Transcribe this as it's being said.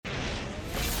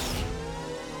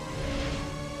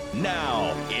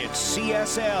Now it's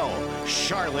CSL,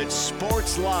 Charlotte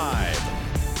Sports Live.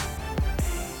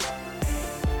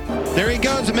 There he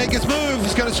goes to make his move.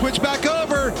 He's going to switch back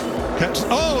over.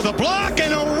 Oh, the block,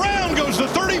 and around goes the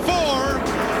 34.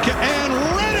 And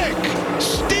Reddick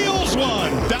steals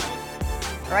one.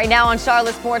 Right now on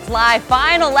Charlotte Sports Live,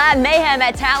 final lap mayhem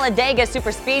at Talladega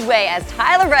Superspeedway as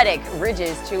Tyler Reddick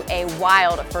ridges to a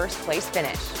wild first-place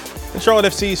finish. And Charlotte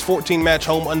FC's 14-match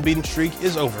home unbeaten streak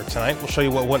is over tonight. We'll show you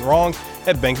what went wrong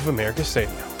at Bank of America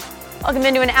Stadium. Welcome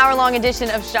into an hour-long edition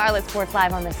of Charlotte Sports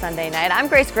Live on this Sunday night. I'm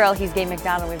Grace Grill. He's Gabe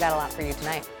McDonald. We've got a lot for you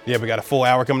tonight. Yeah, we got a full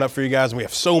hour coming up for you guys, and we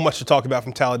have so much to talk about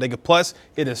from Talladega. Plus,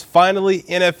 it is finally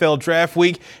NFL Draft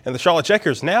Week, and the Charlotte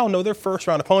Checkers now know their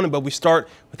first-round opponent, but we start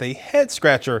with a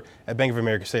head-scratcher at Bank of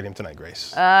America Stadium tonight,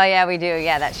 Grace. Oh, yeah, we do.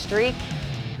 Yeah, that streak.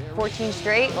 14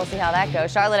 straight. We'll see how that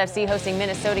goes. Charlotte FC hosting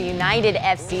Minnesota United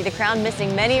FC. The Crown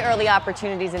missing many early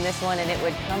opportunities in this one, and it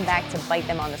would come back to bite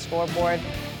them on the scoreboard.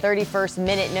 31st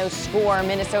minute, no score.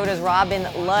 Minnesota's Robin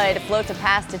Ludd floats a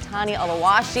pass to Tani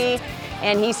Oluwashi,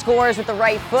 and he scores with the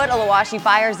right foot. Oluwashi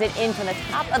fires it in from the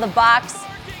top of the box.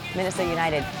 Minnesota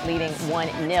United leading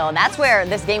 1-0. And that's where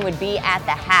this game would be at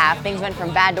the half. Things went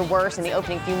from bad to worse in the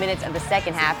opening few minutes of the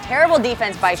second half. Terrible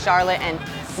defense by Charlotte, and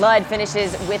Ludd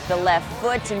finishes with the left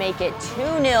foot to make it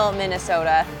 2-0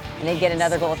 Minnesota. And they'd get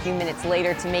another goal a few minutes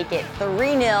later to make it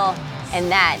 3-0. And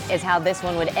that is how this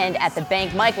one would end at the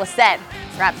bank. Mike Lissette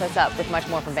wraps us up with much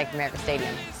more from Bank of America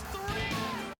Stadium.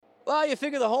 Well, you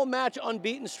figure the whole match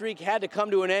unbeaten streak had to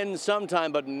come to an end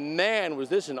sometime, but man, was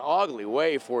this an ugly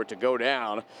way for it to go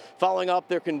down. Following up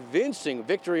their convincing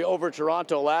victory over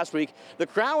Toronto last week, the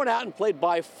Crown went out and played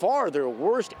by far their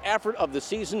worst effort of the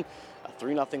season, a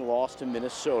 3-0 loss to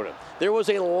Minnesota. There was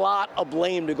a lot of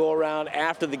blame to go around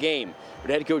after the game,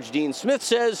 but head coach Dean Smith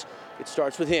says it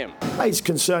starts with him. It's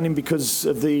concerning because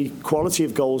of the quality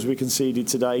of goals we conceded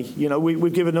today. You know,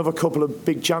 we've given another couple of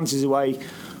big chances away.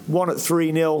 One at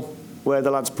 3-0, where the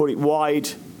lads put it wide.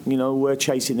 You know, we're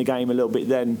chasing the game a little bit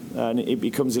then, and it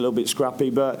becomes a little bit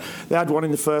scrappy. But they had one in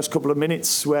the first couple of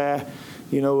minutes where,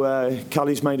 you know,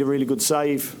 Callie's made a really good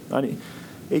save. And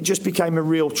it just became a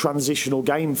real transitional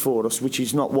game for us, which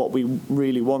is not what we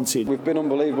really wanted. We've been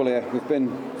unbelievable here. We've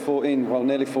been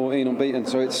nearly 14 unbeaten.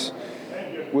 So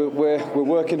we're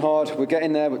working hard. We're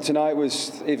getting there. But tonight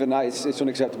it's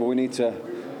unacceptable.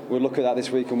 We'll look at that this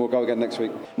week and we'll go again next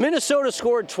week. Minnesota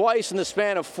scored twice in the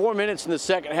span of 4 minutes in the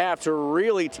second half to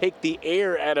really take the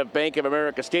air out of Bank of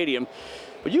America Stadium.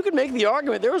 But you could make the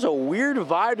argument there was a weird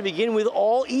vibe to begin with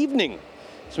all evening.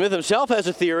 Smith himself has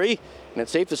a theory, and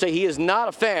it's safe to say he is not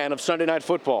a fan of Sunday night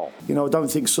football. You know, I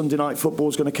don't think Sunday night football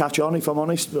is going to catch on, if I'm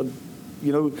honest. But,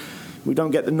 you know, we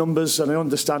don't get the numbers, and I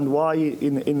understand why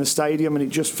in the stadium, and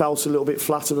it just felt a little bit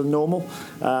flatter than normal.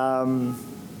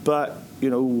 But, you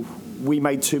know, we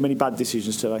made too many bad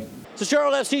decisions today. So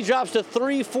Charlotte FC drops to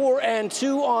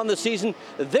 3-4-2 on the season.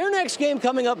 Their next game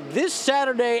coming up this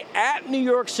Saturday at New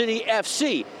York City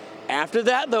FC. After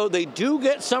that, though, they do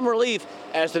get some relief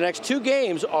as the next two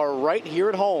games are right here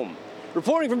at home.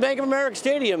 Reporting from Bank of America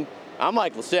Stadium, I'm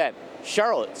Mike Lissette,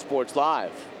 Charlotte Sports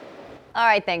Live. All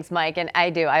right, thanks, Mike. And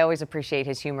I always appreciate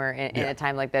his humor in a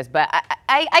time like this. But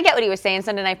I get what he was saying.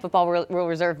 Sunday Night Football, we'll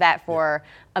reserve that for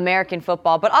American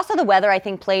football. But also the weather, I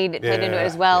think, played into it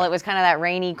as well. Yeah. It was kind of that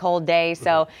rainy, cold day.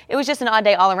 So it was just an odd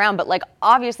day all around. But, like,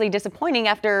 obviously disappointing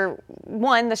after,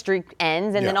 one, the streak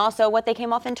ends, and then also what they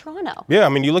came off in Toronto. Yeah, I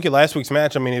mean, you look at last week's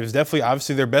match. I mean, it was definitely,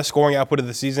 obviously, their best scoring output of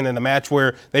the season in a match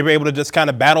where they were able to just kind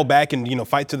of battle back and, you know,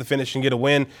 fight to the finish and get a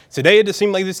win. Today, it just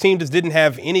seemed like this team just didn't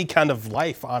have any kind of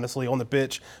life, honestly, on the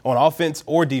pitch, on offense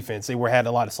or defense. They had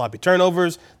a lot of sloppy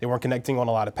turnovers. They weren't connecting on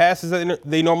a lot of passes that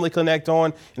they normally connect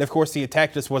on. And, of course, the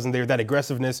attack just wasn't there, that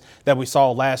aggressiveness that we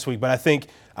saw last week. But I think,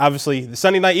 obviously, the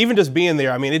Sunday night, even just being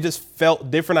there, I mean, it just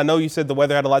felt different. I know you said the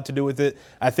weather had a lot to do with it.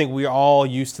 I think we're all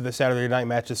used to the Saturday night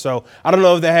matches. So I don't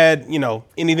know if that had, you know,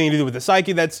 anything to do with the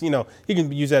psyche. That's, you know, you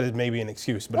can use that as maybe an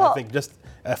excuse. But I think just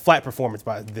a flat performance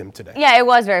by them today. Yeah, it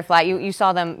was very flat. You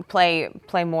saw them play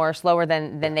more slower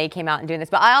than they came out and doing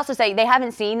this. But I also say they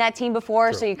haven't seen that team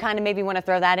before, so you kind of maybe want to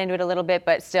throw that into it a little bit.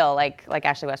 But still, like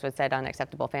Ashley Westwood said,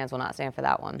 unacceptable. Fans will not stand for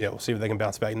that one. Yeah, we'll see if they can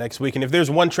bounce back next week. And if there's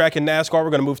one track in NASCAR,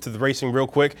 we're going to move to the racing real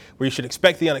quick, where you should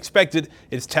expect the unexpected.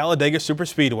 It's Talladega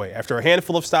Superspeedway. After a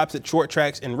handful of stops at short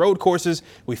tracks and road courses,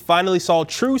 we finally saw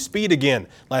true speed again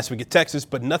last week at Texas,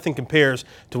 but nothing compares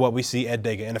to what we see at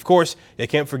Dega. And of course, you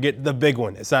can't forget the big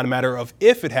one. It's not a matter of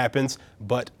if it happens,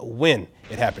 but when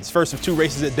it happens. First of two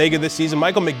races at Dega this season,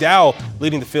 Michael McDowell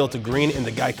leading the field to green in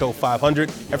the Geico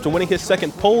 500 after winning his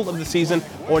second pole of the season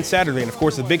on Saturday. And of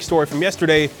course, the big story from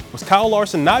yesterday was Kyle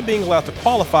Larson not being allowed to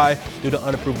qualify due to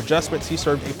unapproved adjustments. He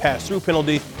served a pass-through penalty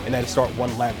penalty, and had to start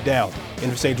one lap down.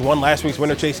 In stage 1, last week's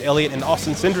winner Chase Elliott and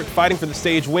Austin Cindric fighting for the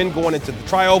stage win going into the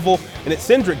tri-oval, and it's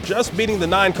Cindric just beating the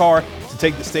 9 car to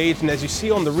take the stage. And as you see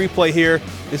on the replay here,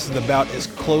 this is about as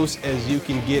close as you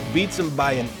can get. Beats him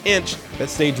by an inch.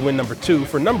 That's stage win number 2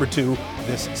 for number 2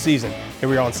 this season. Here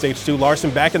we are on stage 2.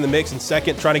 Larson back in the mix in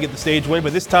second, trying to get the stage win,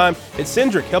 but this time it's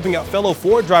Cindric helping out fellow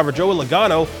Ford driver Joey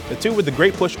Logano, the 2 with the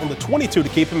great push on the 22 to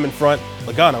keep him in front.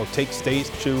 Logano takes stage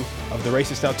 2 of the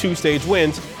race. It's now 2 stage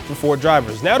wins for Ford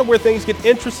drivers. Now to where things get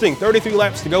interesting. 33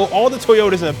 laps to go. All the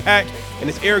Toyotas in a pack, and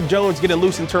it's Eric Jones getting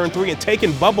loose in turn 3 and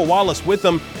taking Bubba Wallace with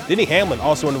him. Denny Hamlin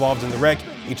also involved in the wreck.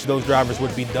 Each of those drivers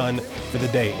would be done for the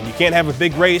day. And you can't have a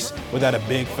big race without a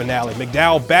big finale.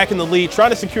 McDowell back in the lead,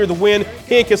 trying to secure the win.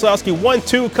 He and Keselowski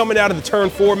 1-2 coming out of the turn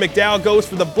 4. McDowell goes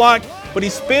for the block, but he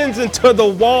spins into the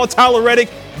wall. Tyler Reddick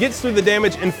gets through the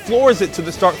damage and floors it to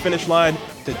the start-finish line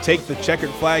to take the checkered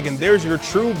flag. And there's your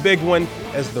true big one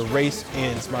as the race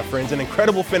ends, my friends. An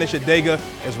incredible finish at Dega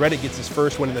as Reddick gets his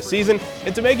first win of the season.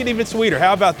 And to make it even sweeter,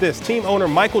 how about this? Team owner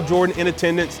Michael Jordan in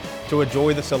attendance to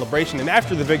enjoy the celebration. And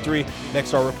after the victory, Next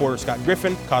Star reporter Scott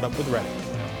Griffin caught up with Reddick.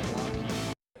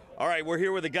 All right, we're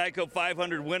here with the Geico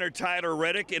 500 winner, Tyler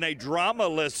Reddick, in a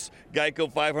dramaless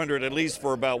Geico 500, at least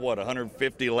for about,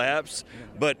 150 laps.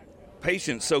 But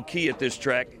patience so key at this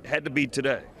track. Had to be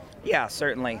today. Yeah,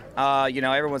 certainly.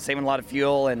 Everyone's saving a lot of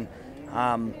fuel, and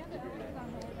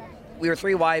we were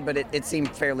 3 wide, but it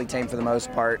seemed fairly tame for the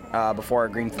most part before our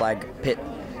green flag pit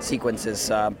sequences.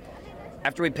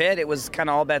 After we pit, it was kind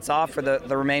of all bets off for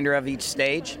the remainder of each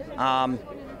stage.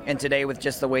 And today, with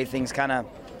just the way things kind of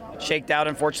shaked out,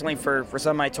 unfortunately, for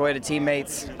some of my Toyota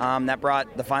teammates, that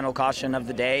brought the final caution of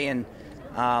the day, and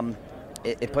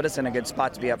it put us in a good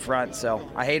spot to be up front. So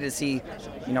I hated to see,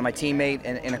 my teammate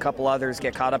and a couple others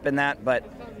get caught up in that, but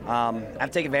I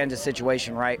have to take advantage of the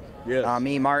situation, right? Yes.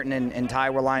 Me, Martin, and Ty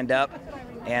were lined up,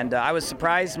 and I was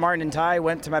surprised Martin and Ty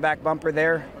went to my back bumper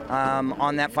there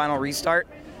on that final restart.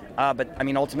 But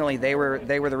ultimately, they were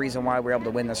the reason why we were able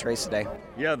to win this race today.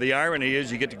 Yeah, the irony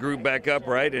is you get to group back up,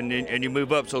 right, and you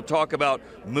move up. So talk about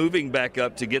moving back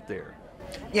up to get there.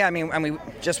 Yeah,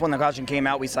 just when the caution came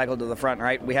out, we cycled to the front,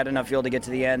 right? We had enough fuel to get to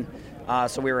the end,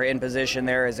 so we were in position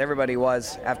there, as everybody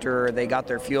was after they got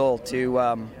their fuel, to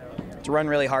run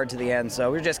really hard to the end. So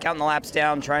we were just counting the laps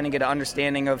down, trying to get an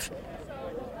understanding of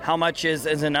how much is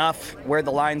enough, where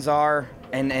the lines are,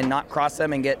 and not cross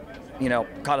them and get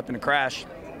caught up in a crash.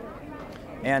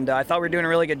 And I thought we were doing a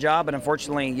really good job, but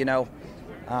unfortunately, the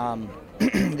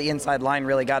inside line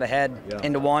really got ahead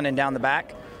into one and down the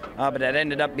back. But it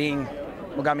ended up being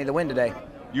what got me the win today.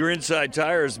 Your inside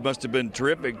tires must have been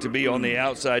terrific to be on the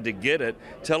outside to get it.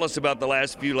 Tell us about the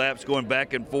last few laps going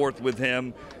back and forth with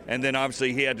him, and then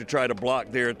obviously he had to try to block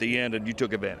there at the end, and you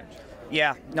took advantage.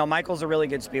 Yeah, no, Michael's a really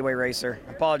good speedway racer.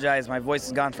 I apologize, my voice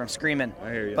is gone from screaming.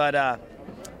 I hear you. But,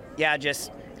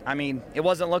 it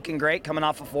wasn't looking great coming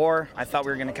off of 4. I thought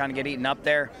we were going to kind of get eaten up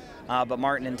there, but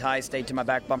Martin and Ty stayed to my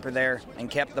back bumper there and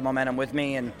kept the momentum with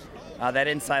me. And that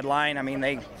inside line,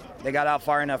 they got out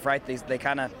far enough, right? They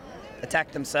kind of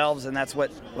attacked themselves, and that's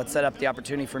what set up the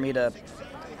opportunity for me to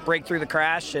break through the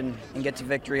crash and get to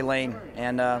victory lane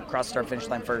and cross the start-finish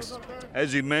line first.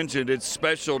 As you mentioned, it's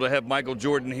special to have Michael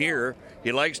Jordan here.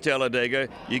 He likes Talladega.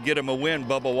 You get him a win.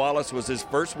 Bubba Wallace was his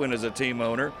first win as a team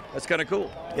owner. That's kind of cool.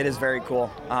 It is very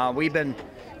cool. We've been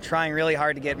trying really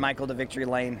hard to get Michael to victory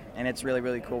lane, and it's really,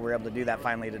 really cool we're able to do that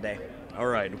finally today. All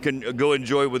right. Can go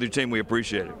enjoy with your team. We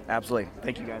appreciate it. Absolutely.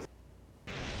 Thank you, guys.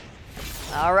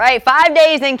 All right, 5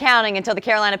 days and counting until the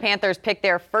Carolina Panthers pick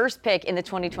their first pick in the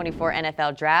 2024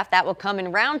 NFL Draft. That will come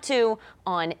in round 2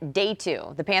 on day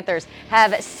 2. The Panthers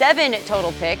have 7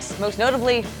 total picks, most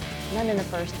notably none in the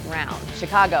first round.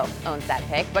 Chicago owns that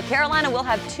pick, but Carolina will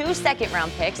have 2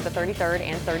 second-round picks, the 33rd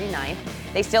and 39th.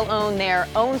 They still own their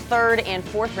own 3rd and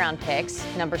 4th round picks,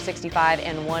 number 65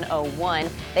 and 101.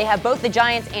 They have both the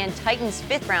Giants and Titans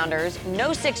 5th rounders, no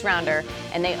 6th rounder,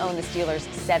 and they own the Steelers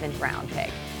 7th round pick.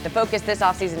 The focus this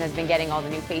offseason has been getting all the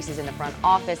new faces in the front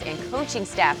office and coaching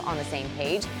staff on the same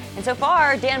page. And so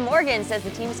far, Dan Morgan says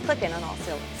the team is clicking on all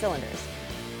cylinders.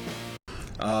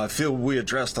 I feel we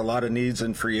addressed a lot of needs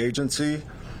in free agency,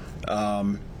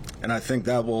 and I think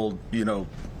that will,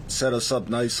 set us up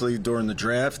nicely during the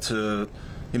draft to,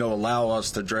 allow us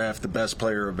to draft the best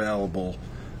player available,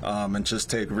 and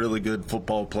just take really good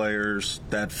football players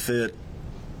that fit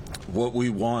what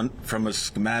we want from a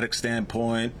schematic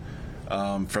standpoint.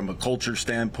 From a culture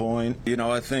standpoint,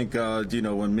 I think,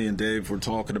 when me and Dave were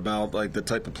talking about like the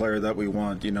type of player that we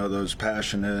want, those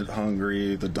passionate,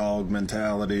 hungry, the dog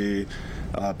mentality,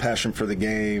 passion for the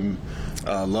game,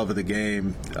 love of the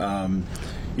game,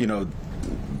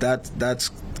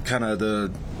 that's kind of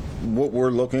what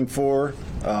we're looking for.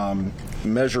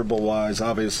 Measurable wise,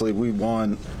 obviously we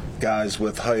want guys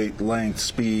with height, length,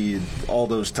 speed, all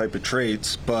those type of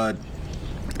traits, but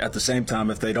at the same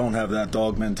time, if they don't have that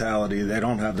dog mentality, they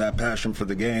don't have that passion for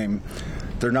the game,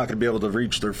 they're not going to be able to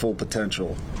reach their full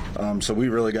potential. So we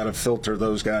really got to filter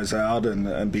those guys out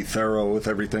and be thorough with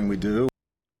everything we do.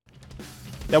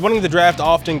 Now, winning the draft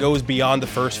often goes beyond the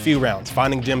first few rounds.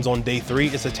 Finding gems on day 3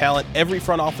 is a talent every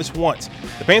front office wants.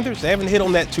 The Panthers, they haven't hit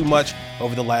on that too much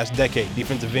over the last decade.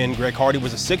 Defensive end Greg Hardy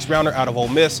was a 6th-rounder out of Ole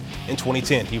Miss in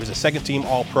 2010. He was a second-team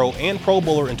All-Pro and Pro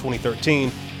Bowler in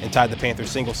 2013 and tied the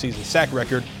Panthers' single-season sack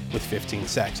record with 15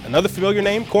 sacks. Another familiar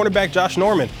name, cornerback Josh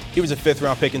Norman. He was a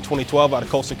 5th-round pick in 2012 out of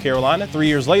Coastal Carolina. 3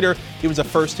 years later, he was a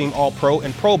first-team All-Pro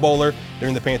and Pro Bowler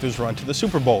during the Panthers' run to the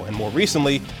Super Bowl. And more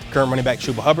recently, current running back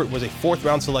Chuba Hubbard was a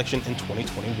 4th-round selection in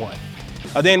 2021.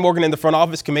 Dan Morgan in the front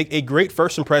office can make a great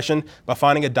first impression by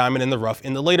finding a diamond in the rough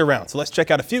in the later rounds. So let's check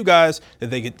out a few guys that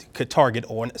they could target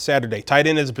on Saturday. Tight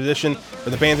end is a position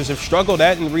where the Panthers have struggled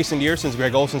at in recent years since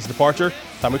Greg Olson's departure.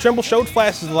 Tommy Tremble showed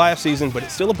flashes last season, but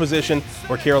it's still a position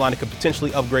where Carolina could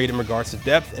potentially upgrade in regards to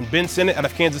depth. And Ben Sinnott out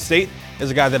of Kansas State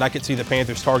is a guy that I could see the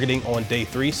Panthers targeting on day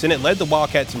 3. Sinnott led the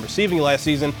Wildcats in receiving last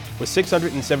season with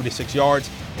 676 yards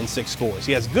and 6 scores.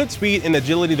 He has good speed and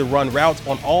agility to run routes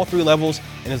on all 3 levels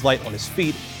and is light on his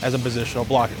feet as a positional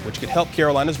blocker, which could help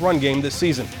Carolina's run game this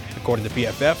season. According to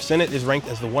PFF, Sinnott is ranked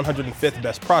as the 105th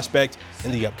best prospect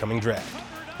in the upcoming draft.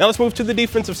 Now let's move to the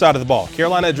defensive side of the ball.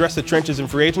 Carolina addressed the trenches in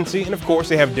free agency, and of course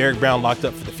they have Derrick Brown locked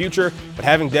up for the future, but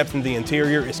having depth in the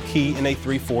interior is key in a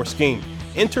 3-4 scheme.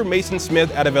 Enter Mason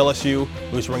Smith out of LSU,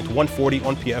 who is ranked 140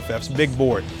 on PFF's big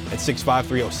board. At 6'5",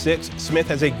 306, Smith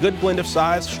has a good blend of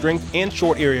size, strength, and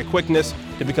short area quickness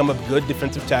to become a good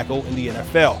defensive tackle in the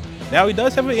NFL. Now, he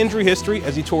does have an injury history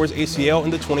as he tore his ACL in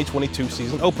the 2022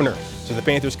 season opener, so the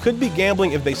Panthers could be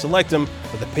gambling if they select him,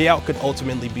 but the payout could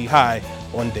ultimately be high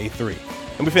on day 3.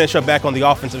 And we finish up back on the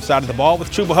offensive side of the ball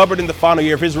with Chuba Hubbard in the final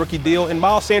year of his rookie deal and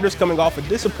Miles Sanders coming off a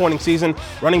disappointing season.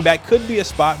 Running back could be a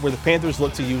spot where the Panthers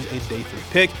look to use a day 3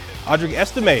 pick. Audric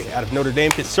Estime out of Notre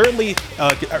Dame certainly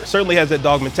has that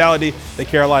dog mentality that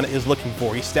Carolina is looking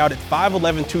for. He's stout at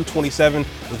 5'11", 227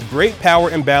 with great power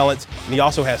and balance, and he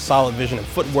also has solid vision and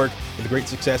footwork with great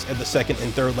success at the 2nd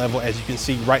and 3rd level, as you can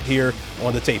see right here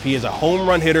on the tape. He is a home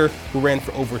run hitter who ran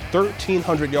for over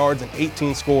 1,300 yards and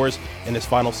 18 scores in his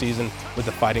final season with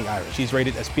the Fighting Irish. He's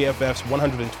rated as PFF's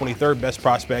 123rd best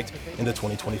prospect in the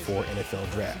 2024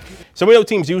 NFL Draft. So we know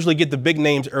teams usually get the big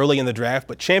names early in the draft,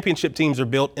 but championship teams are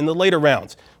built in the later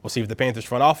rounds. We'll see if the Panthers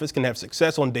front office can have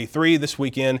success on day 3 this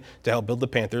weekend to help build the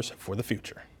Panthers for the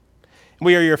future.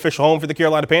 We are your official home for the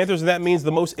Carolina Panthers, and that means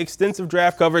the most extensive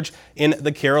draft coverage in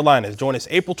the Carolinas. Join us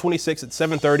April 26th at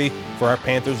 7:30 for our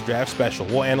Panthers draft special.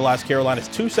 We'll analyze Carolina's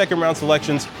 2 second-round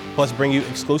selections, plus bring you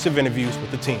exclusive interviews with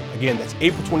the team. Again, that's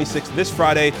April 26th this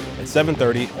Friday at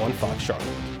 7:30 on Fox Charlotte.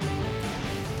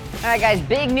 All right, guys,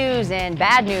 big news and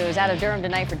bad news out of Durham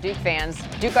tonight for Duke fans.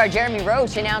 Duke guard Jeremy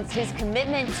Roach announced his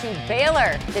commitment to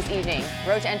Baylor this evening.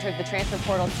 Roach entered the transfer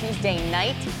portal Tuesday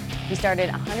night. He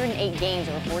started 108 games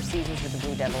over 4 seasons with the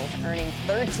Blue Devils, earning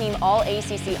 3rd-team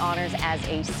All-ACC honors as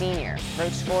a senior.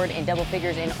 Roach scored in double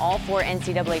figures in all 4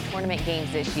 NCAA tournament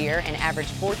games this year and averaged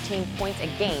 14 points a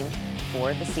game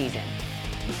for the season.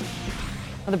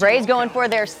 Well, the Braves going for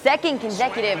their 2nd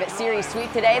consecutive series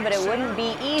sweep today, but it wouldn't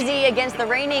be easy against the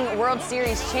reigning World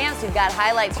Series champs. We've got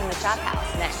highlights from the Chop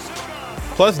House next.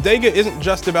 Plus, Dega isn't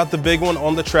just about the big one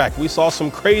on the track. We saw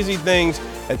some crazy things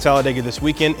at Talladega this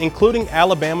weekend, including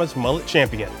Alabama's mullet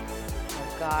champion.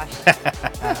 Oh, gosh.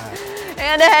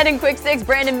 And ahead in Quick Six,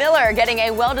 Brandon Miller getting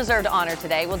a well-deserved honor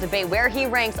today. We'll debate where he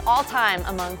ranks all-time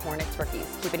among Hornets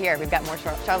rookies. Keep it here. We've got more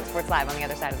Charlotte Sports Live on the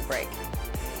other side of the break.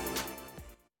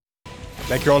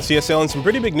 Back here on CSL, and some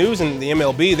pretty big news in the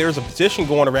MLB. There's a petition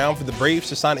going around for the Braves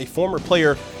to sign a former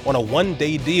player on a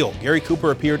 1-day deal. Gary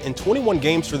Cooper appeared in 21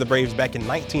 games for the Braves back in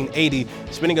 1980,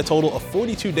 spending a total of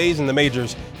 42 days in the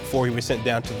majors before he was sent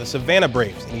down to the Savannah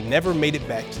Braves, and he never made it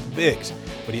back to the Bigs.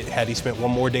 But had he spent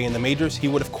one more day in the majors, he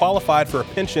would have qualified for a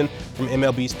pension from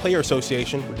MLB's Player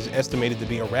Association, which is estimated to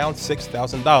be around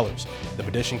 $6,000. The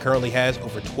petition currently has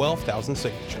over 12,000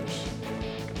 signatures.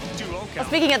 Well,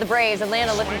 speaking of the Braves,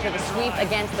 Atlanta looking for the sweep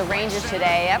against the Rangers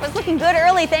today. That was looking good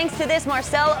early thanks to this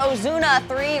Marcell Ozuna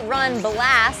 3-run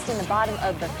blast in the bottom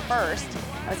of the 1st.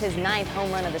 That was his 9th home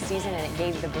run of the season, and it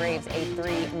gave the Braves a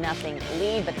 3-0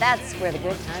 lead. But that's where the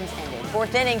good times ended.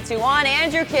 4th inning, 2-on,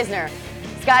 Andrew Kisner.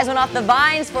 Skies went off the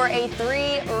vines for a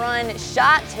 3-run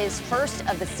shot, his first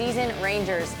of the season.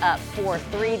 Rangers up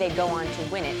 4-3. They go on to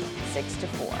win it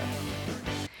 6-4.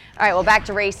 All right, well, back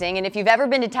to racing. And if you've ever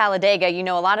been to Talladega, you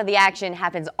know a lot of the action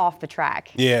happens off the track.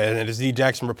 Yeah, and as D.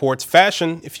 Jackson reports,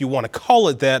 fashion, if you want to call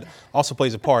it that, also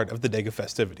plays a part of the Dega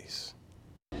festivities.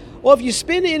 Well, if you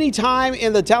spend any time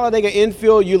in the Talladega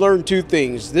infield, you learn two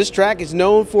things. This track is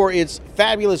known for its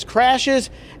fabulous crashes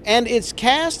and its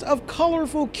cast of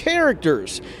colorful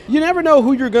characters. You never know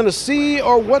who you're going to see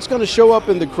or what's going to show up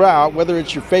in the crowd, whether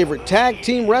it's your favorite tag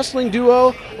team wrestling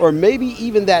duo or maybe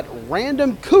even that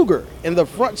random cougar in the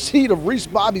front seat of Reese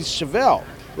Bobby's Chevelle.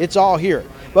 It's all here.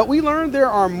 But we learned there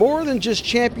are more than just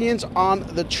champions on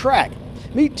the track.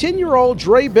 Meet 10-year-old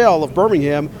Dre Bell of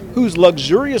Birmingham, whose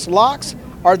luxurious locks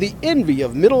are the envy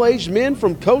of middle-aged men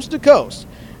from coast to coast.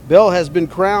 Bell has been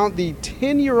crowned the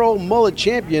 10-year-old mullet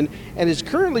champion and is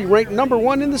currently ranked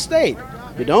 #1 in the state.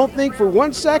 But don't think for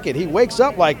 1 second he wakes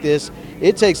up like this.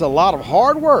 It takes a lot of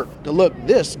hard work to look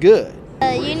this good.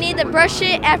 You need to brush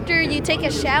it after you take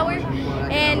a shower,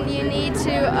 and you need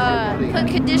to put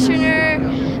conditioner,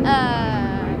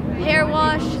 hair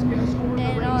wash,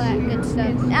 and all that good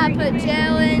stuff. I put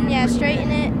gel in, straighten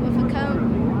it with a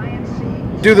comb.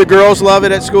 Do the girls love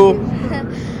it at school?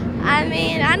 I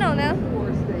mean, I don't know.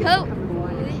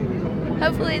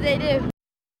 Hopefully they do.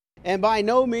 And by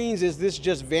no means is this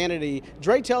just vanity.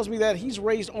 Dre tells me that he's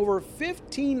raised over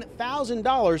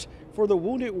 $15,000 for the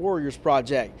Wounded Warriors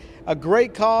Project. A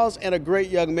great cause and a great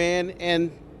young man,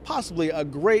 and possibly a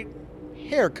great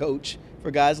hair coach for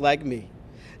guys like me.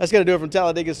 That's going to do it from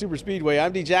Talladega Superspeedway.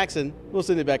 I'm D. Jackson. We'll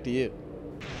send it back to you.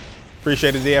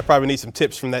 Appreciate it, D. I probably need some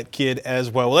tips from that kid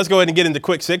as well. Well, let's go ahead and get into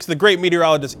Quick Six. The great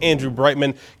meteorologist Andrew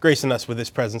Brightman gracing us with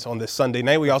his presence on this Sunday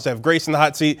night. We also have Grace in the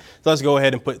hot seat. So let's go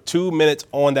ahead and put 2 minutes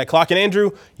on that clock. And Andrew,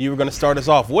 you were going to start us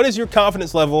off. What is your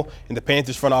confidence level in the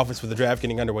Panthers front office with the draft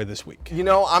getting underway this week? You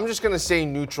know, I'm just going to say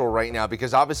neutral right now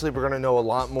because obviously we're going to know a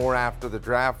lot more after the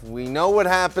draft. We know what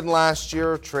happened last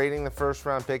year, trading the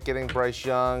first-round pick, getting Bryce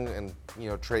Young, and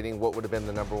trading what would have been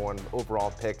the #1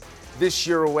 overall pick this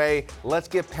year away. Let's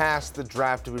get past the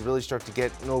draft. Do we really start to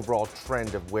get an overall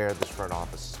trend of where this front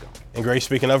office is going? And Grace,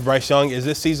 speaking of Bryce Young, is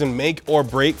this season make or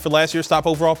break for last year's top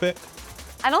overall pick?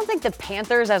 I don't think the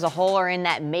Panthers as a whole are in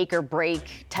that make or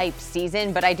break type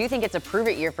season, but I do think it's a prove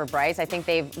it year for Bryce. I think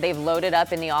they've loaded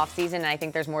up in the offseason, and I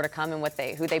think there's more to come in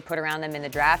who they put around them in the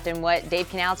draft and what Dave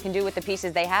Canales can do with the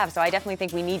pieces they have. So I definitely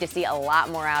think we need to see a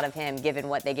lot more out of him given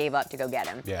what they gave up to go get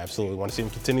him. Yeah, absolutely. Want to see him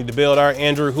continue to build. All right,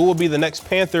 Andrew, who will be the next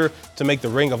Panther to make the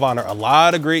Ring of Honor? A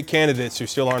lot of great candidates who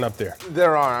still aren't up there.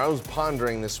 There are. I was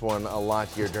pondering this one a lot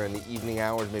here during the evening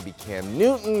hours, maybe Cam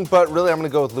Newton, but really I'm going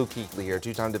to go with Luke Kuechly here,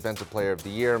 2-time Defensive Player of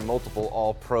the Year, multiple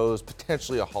All-Pros,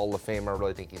 potentially a Hall of Famer. I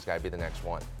really think he's got to be the next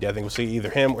one. Yeah, I think we'll see either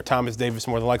him or Thomas Davis,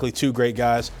 more than likely. Two great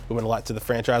guys who meant a lot to the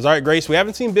franchise. All right, Grace, we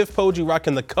haven't seen Biff Poggi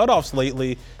rocking the cutoffs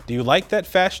lately. Do you like that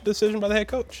fashion decision by the head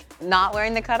coach? Not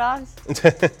wearing the cutoffs? Is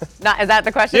that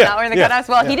the question? Yeah, not wearing the cutoffs?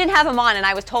 Well, he didn't have them on, and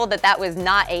I was told that was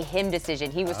not a him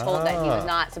decision. He was told that he was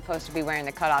not supposed to be wearing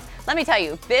the cutoff. Let me tell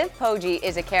you, Biff Poggi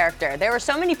is a character. There were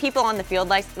so many people on the field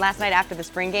last night after the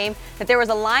spring game that there was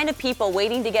a line of people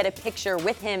waiting to get a picture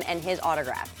with him and his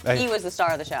autograph. Hey, he was the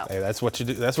star of the show. Hey, that's what you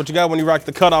do. That's what you got when you rock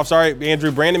the cutoffs. All right,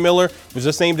 Andrew, Brandon Miller was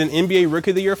just named an NBA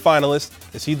Rookie of the Year finalist.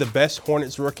 Is he the best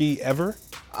Hornets rookie ever?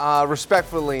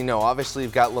 Respectfully, no. Obviously,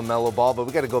 you've got LaMelo Ball, but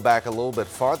we got to go back a little bit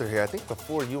farther here. I think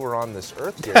before you were on this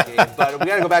earth here, Gabe, but we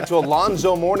got to go back to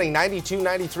Alonzo Mourning,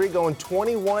 92-93, going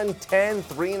 21-10,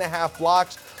 3.5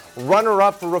 blocks.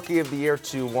 Runner-up for Rookie of the Year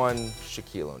to one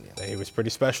Shaquille O'Neal. Hey, it was pretty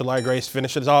special. All right, Grace,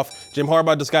 finishes off. Jim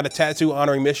Harbaugh just got a tattoo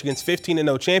honoring Michigan's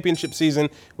 15-0 championship season.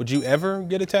 Would you ever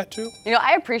get a tattoo? You know,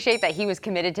 I appreciate that he was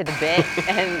committed to the bit,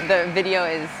 and the video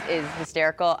is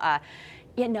hysterical.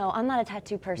 Yeah, no, I'm not a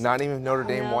tattoo person. Not even Notre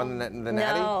Dame won the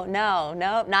Natty? No,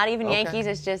 not even Yankees.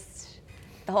 It's just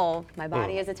the whole, my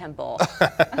body is a temple.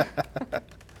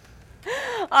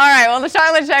 All right, well, the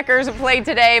Charlotte Checkers played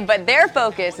today, but their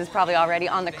focus is probably already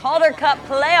on the Calder Cup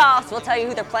playoffs. We'll tell you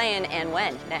who they're playing and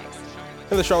when next.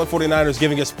 And the Charlotte 49ers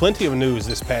giving us plenty of news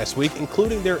this past week,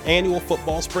 including their annual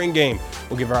football spring game.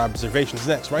 We'll give our observations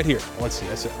next, right here on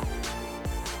CSL.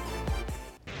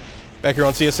 Back here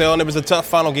on CSL, and it was a tough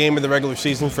final game of the regular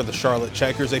season for the Charlotte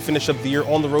Checkers. They finished up the year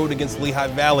on the road against Lehigh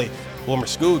Valley. Wilmer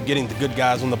Scoot getting the good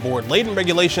guys on the board late in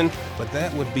regulation, but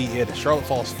that would be it. Charlotte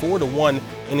falls 4-1,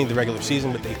 ending the regular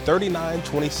season with a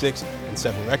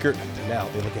 39-26-7 record, and now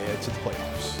they look ahead to the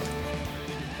playoffs.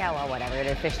 Yeah, well, whatever. It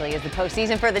officially is the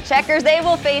postseason for the Checkers. They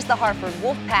will face the Hartford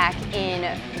Wolfpack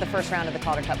in the first round of the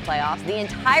Calder Cup playoffs. The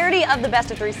entirety of the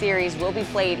best-of-3 series will be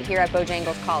played here at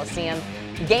Bojangles Coliseum.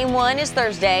 Game 1 is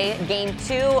Thursday, Game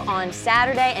 2 on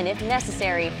Saturday, and if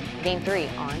necessary, Game 3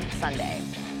 on Sunday.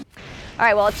 All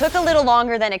right, well, it took a little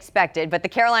longer than expected, but the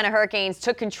Carolina Hurricanes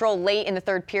took control late in the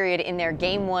third period in their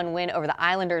Game 1 win over the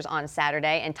Islanders on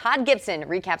Saturday, and Todd Gibson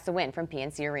recaps the win from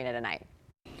PNC Arena tonight.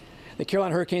 The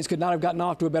Carolina Hurricanes could not have gotten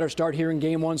off to a better start here in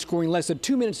Game 1, scoring less than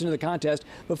 2 minutes into the contest,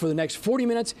 but for the next 40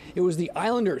 minutes, it was the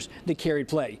Islanders that carried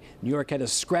play. New York had to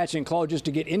scratch and claw just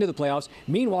to get into the playoffs.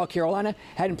 Meanwhile, Carolina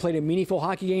hadn't played a meaningful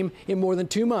hockey game in more than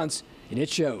 2 months, and it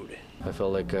showed. I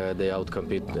felt like they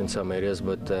outcompete in some areas,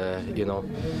 but you know,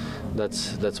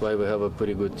 that's why we have a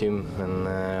pretty good team,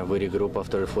 and we regroup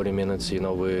after 40 minutes. You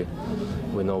know, we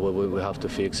know what we have to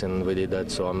fix, and we did that.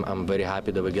 So I'm very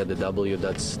happy that we get the W.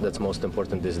 That's most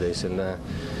important these days. And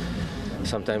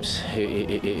sometimes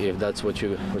if that's what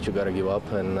you gotta give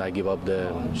up, and I give up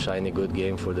the shiny good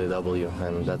game for the W,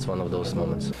 and that's one of those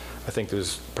moments. I think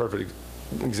there's a perfect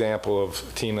example of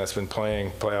a team that's been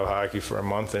playing playoff hockey for a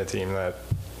month and a team that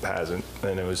hasn't,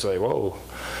 and it was like, whoa,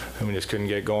 and we just couldn't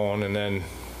get going. And then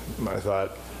I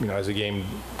thought, you know, as the game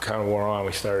kind of wore on,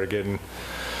 we started getting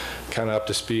kind of up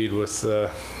to speed with you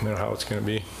know, how it's going to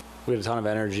be. We had a ton of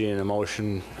energy and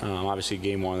emotion. Obviously,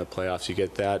 Game 1 of the playoffs, you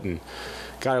get that, and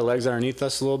got our legs underneath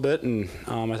us a little bit. And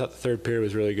I thought the third period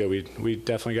was really good. We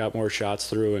definitely got more shots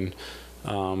through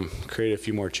and created a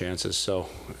few more chances. So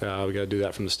we got to do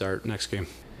that from the start next game.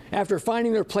 After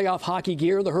finding their playoff hockey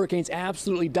gear, the Hurricanes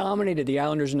absolutely dominated the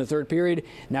Islanders in the third period.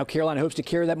 Now Carolina hopes to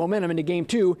carry that momentum into Game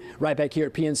 2 right back here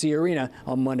at PNC Arena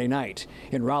on Monday night.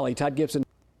 In Raleigh, Todd Gibson.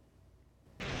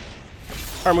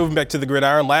 All right, moving back to the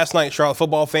gridiron. Last night, Charlotte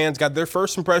football fans got their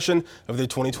first impression of their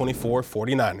 2024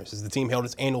 49ers as the team held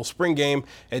its annual spring game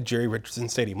at Jerry Richardson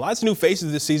Stadium. Lots of new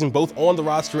faces this season, both on the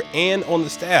roster and on the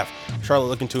staff. Charlotte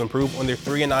looking to improve on their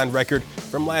 3-9 record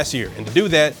from last year. And to do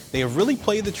that, they have really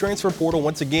played the transfer portal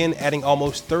once again, adding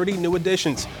almost 30 new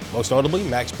additions. Most notably,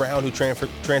 Max Brown, who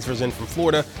transfers in from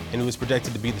Florida and who is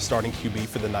projected to be the starting QB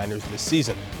for the Niners this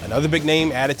season. Another big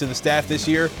name added to the staff this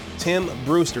year, Tim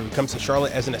Brewster, who comes to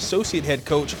Charlotte as an associate head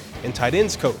coach and tight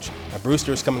ends coach. Now,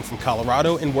 Brewster is coming from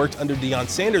Colorado and worked under Deion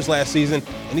Sanders last season,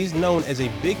 and he's known as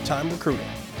a big-time recruiter.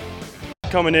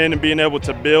 Coming in and being able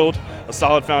to build a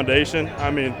solid foundation.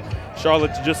 I mean,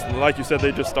 Charlotte, just like you said,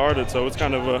 they just started, so it's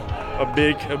kind of a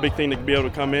big thing to be able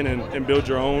to come in and build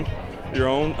your own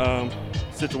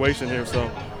situation here.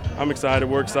 So I'm excited.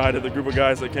 We're excited. The group of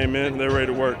guys that came in, they're ready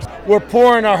to work. We're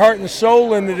pouring our heart and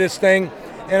soul into this thing,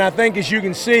 and I think, as you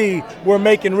can see, we're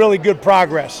making really good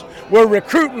progress. We're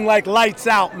recruiting like lights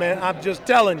out, man. I'm just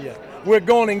telling you. We're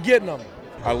going and getting them.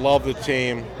 I love the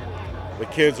team. The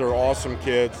kids are awesome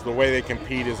kids. The way they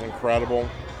compete is incredible.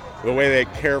 The way they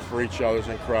care for each other is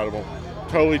incredible.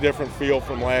 Totally different feel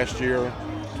from last year.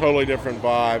 Totally different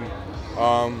vibe.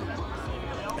 I'm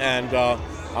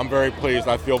very pleased.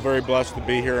 I feel very blessed to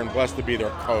be here and blessed to be their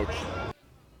coach.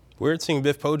 Weird seeing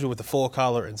Biff Poggi with the full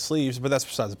collar and sleeves, but that's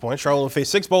besides the point. Charlotte will face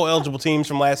 6 bowl-eligible teams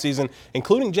from last season,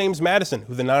 including James Madison,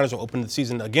 who the Niners will open the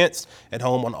season against at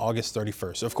home on August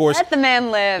 31st. So, of course, let the man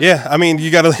live. Yeah, I mean,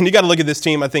 you got to look at this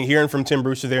team. I think hearing from Tim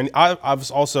Brewster there, and I was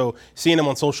also seeing him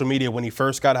on social media when he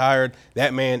first got hired.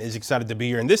 That man is excited to be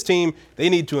here. And this team, they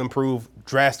need to improve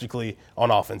drastically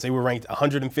on offense. They were ranked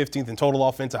 115th in total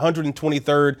offense,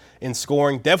 123rd in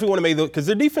scoring. Definitely want to make those, because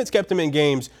their defense kept them in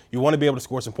games. You want to be able to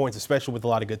score some points, especially with a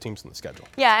lot of good teams on the schedule.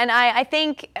 Yeah, and I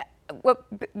think what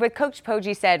Coach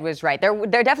Poggi said was right.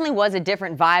 There definitely was a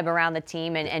different vibe around the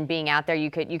team, and being out there, you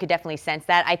could definitely sense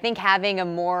that. I think having a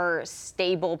more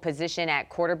stable position at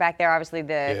quarterback there, obviously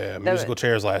the musical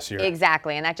chairs last year.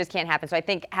 Exactly, and that just can't happen. So I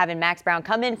think having Max Brown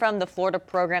come in from the Florida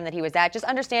program that he was at, just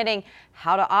understanding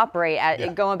how to operate,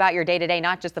 going about your day-to-day,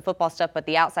 not just the football stuff, but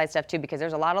the outside stuff too, because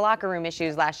there's a lot of locker room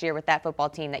issues last year with that football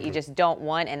team that you just don't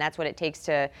want, and that's what it takes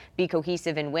to be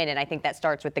cohesive and win. And I think that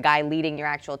starts with the guy leading your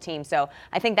actual team. So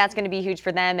I think that's going to be huge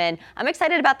for them, and I'm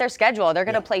excited about their schedule. They're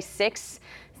going to play 6,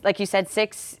 like you said,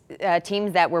 6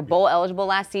 teams that were bowl eligible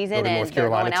last season, and they're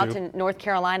going out to North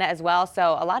Carolina as well.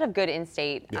 So a lot of good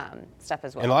in-state stuff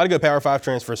as well. And a lot of good Power 5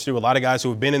 transfers too. A lot of guys who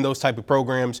have been in those type of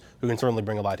programs who can certainly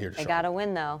bring a lot here to Charlotte. They got to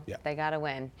win, though. Yeah. They got to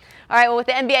win. All right, well, with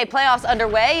the NBA playoffs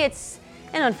underway, it's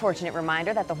an unfortunate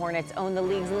reminder that the Hornets own the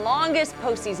league's longest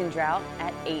postseason drought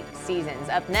at 8 seasons.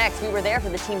 Up next, we were there for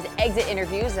the team's exit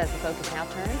interviews as the focus now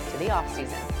turns to the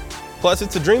offseason. Plus,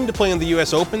 it's a dream to play in the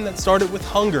U.S. Open that started with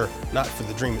hunger, not for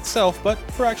the dream itself, but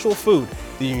for actual food.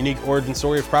 The unique origin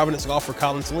story of Providence golfer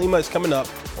Colin Salima is coming up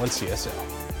on CSL.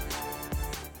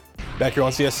 Back here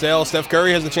on CSL, Steph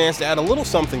Curry has the chance to add a little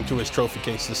something to his trophy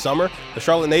case this summer. The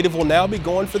Charlotte native will now be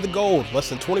going for the gold. Less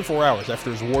than 24 hours after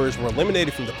his Warriors were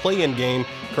eliminated from the play-in game,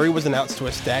 Curry was announced to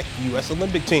a stacked U.S.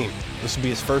 Olympic team. This will be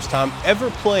his first time ever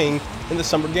playing in the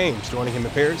Summer Games. Joining him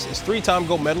in Paris is three-time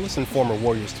gold medalist and former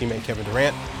Warriors teammate Kevin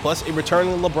Durant, plus a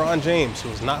returning LeBron James, who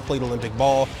has not played Olympic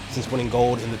ball since winning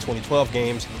gold in the 2012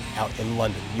 games out in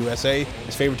London. USA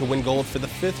is favored to win gold for the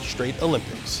 5th straight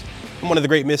Olympics. And one of the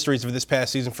great mysteries of this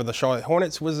past season for the Charlotte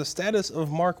Hornets was the status of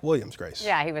Mark Williams, Grace.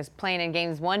 Yeah, he was playing in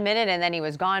games 1 minute and then he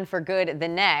was gone for good the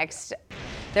next.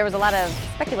 There was a lot of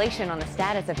speculation on the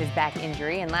status of his back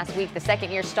injury, and last week the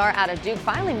second-year star out of Duke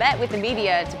finally met with the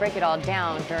media to break it all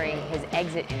down during his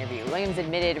exit interview. Williams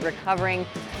admitted recovering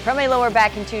from a lower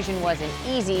back contusion wasn't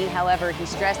easy. However, he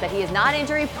stressed that he is not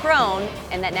injury-prone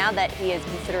and that now that he is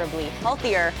considerably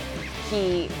healthier,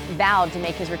 he vowed to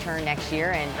make his return next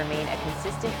year and remain a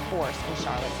consistent force in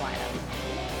Charlotte's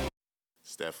lineup.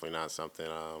 It's definitely not something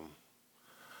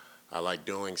I like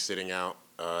doing, sitting out.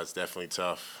 It's definitely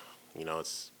tough. You know,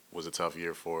 it was a tough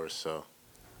year for us. So,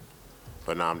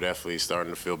 but now I'm definitely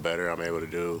starting to feel better. I'm able to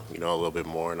do, a little bit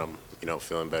more, and I'm,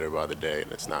 feeling better by the day.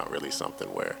 And it's not really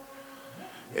something where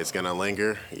it's gonna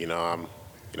linger. I'm,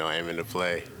 aiming to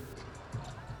play.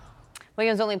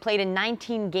 Williams only played in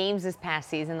 19 games this past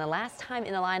season. The last time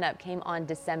in the lineup came on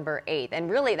December 8th.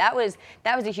 And really, that was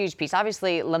a huge piece.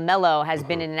 Obviously, LaMelo has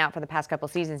been in and out for the past couple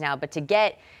seasons now, but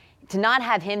to not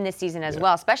have him this season as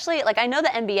well, especially, I know the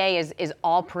NBA is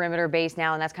all perimeter based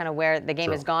now, and that's kind of where the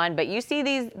game has gone, but you see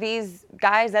these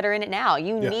guys that are in it now.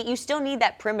 You still need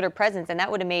that perimeter presence, and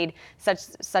that would have made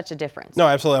such a difference. No,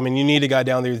 absolutely. I mean, you need a guy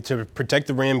down there to protect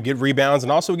the rim, get rebounds,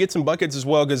 and also get some buckets as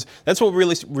well, because that's what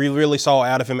we really saw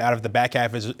out of him out of the back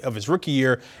half of his rookie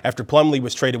year. After Plumlee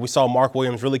was traded, we saw Mark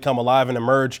Williams really come alive and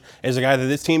emerge as a guy that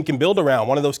this team can build around,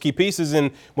 one of those key pieces.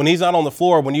 And when he's not on the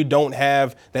floor, when you don't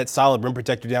have that solid rim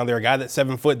protector down there, a guy that's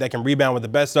 7 foot that can rebound with the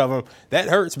best of them, that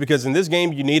hurts, because in this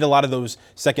game you need a lot of those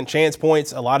second chance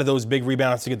points, a lot of those big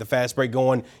rebounds to get the fast break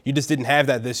going. You just didn't have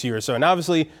that this year. So, and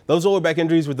obviously those lower back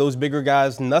injuries with those bigger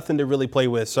guys, nothing to really play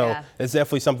with. So it's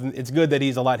definitely something. It's good that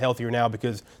he's a lot healthier now,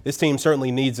 because this team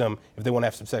certainly needs him if they want to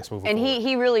have some success moving forward. And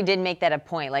he really did make that a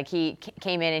point. Like, he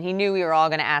came in and he knew we were all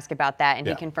going to ask about that, and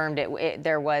he confirmed it.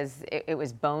 It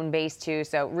was bone based too.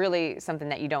 So really something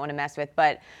that you don't want to mess with.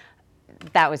 But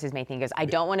that was his main thing. He goes, I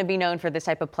don't want to be known for this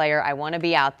type of player. I want to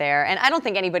be out there. And I don't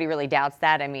think anybody really doubts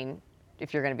that. I mean,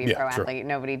 if you're going to be a pro athlete,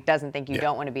 nobody doesn't think you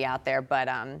don't want to be out there. But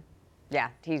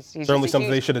he's certainly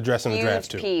something they should address in the draft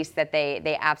too. Piece that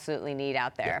they absolutely need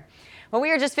out there. Well,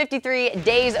 we are just 53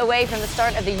 days away from the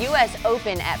start of the U.S.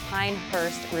 Open at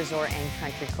Pinehurst Resort and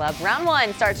Country Club. Round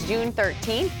 1 starts June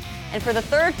 13th. And for the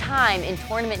third time in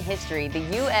tournament history, the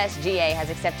USGA has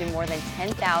accepted more than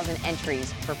 10,000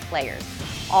 entries for players.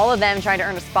 All of them trying to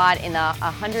earn a spot in the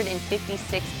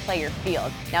 156-player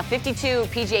field. Now, 52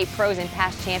 PGA pros and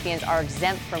past champions are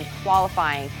exempt from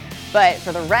qualifying. But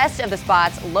for the rest of the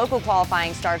spots, local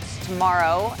qualifying starts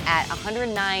tomorrow at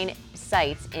 109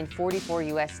 sites in 44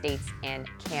 U.S. states and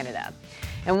Canada.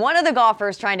 And one of the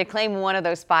golfers trying to claim one of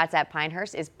those spots at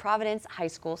Pinehurst is Providence High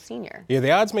School senior. Yeah, the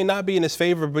odds may not be in his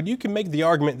favor, but you can make the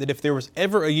argument that if there was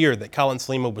ever a year that Colin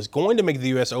Salima was going to make the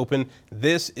U.S. Open,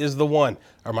 this is the one.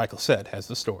 Our Michael Sett has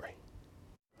the story.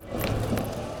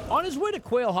 On his way to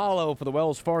Quail Hollow for the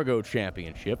Wells Fargo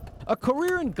Championship, a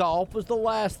career in golf was the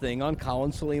last thing on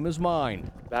Colin Salima's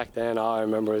mind. Back then, all I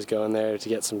remember was going there to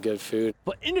get some good food.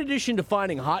 But in addition to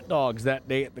finding hot dogs that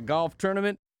day at the golf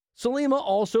tournament, Salima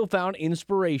also found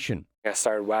inspiration. I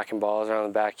started whacking balls around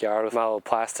the backyard with my little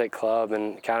plastic club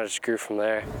and kind of just grew from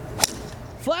there.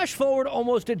 Flash forward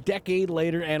almost a decade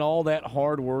later, and all that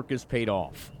hard work has paid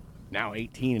off. Now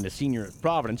 18 and a senior at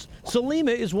Providence,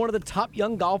 Salima is one of the top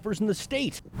young golfers in the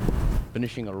state,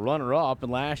 finishing a runner-up in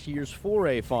last year's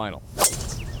 4A final.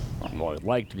 While he'd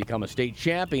like to become a state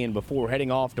champion before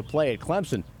heading off to play at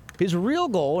Clemson, his real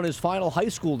goal in his final high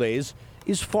school days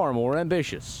is far more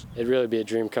ambitious. It'd really be a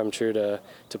dream come true to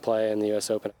play in the U.S.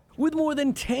 Open. With more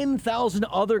than 10,000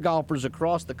 other golfers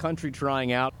across the country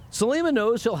trying out, Salima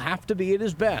knows he'll have to be at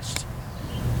his best.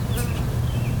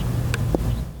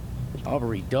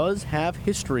 However, he does have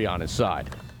history on his side.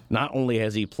 Not only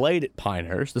has he played at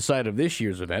Pinehurst, the site of this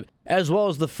year's event, as well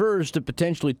as the first of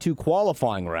potentially 2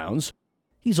 qualifying rounds,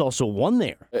 he's also won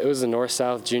there. It was the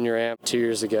North-South Junior Amp 2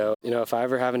 years ago. If I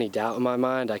ever have any doubt in my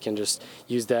mind, I can just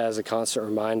use that as a constant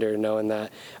reminder, knowing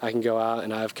that I can go out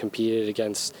and I've competed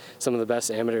against some of the best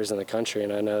amateurs in the country,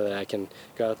 and I know that I can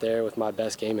go out there with my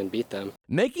best game and beat them.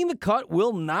 Making the cut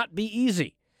will not be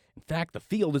easy. In fact, the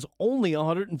field is only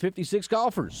 156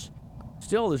 golfers.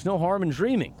 Still, there's no harm in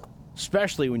dreaming.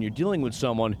 especially when you're dealing with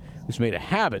someone who's made a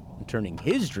habit of turning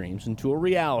his dreams into a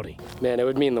reality. Man, it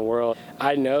would mean the world.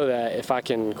 I know that if I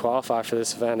can qualify for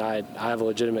this event, I have a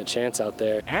legitimate chance out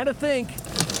there. And to think,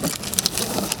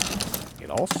 it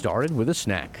all started with a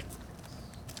snack.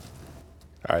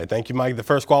 All right, thank you, Mike. The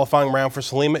first qualifying round for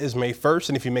Salima is May 1st,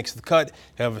 and if he makes the cut,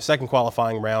 he'll have a second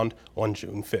qualifying round on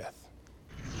June 5th.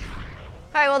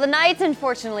 All right, well, the Knights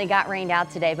unfortunately got rained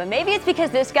out today, but maybe it's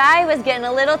because this guy was getting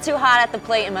a little too hot at the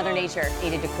plate and Mother Nature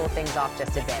needed to cool things off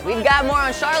just a bit. We've got more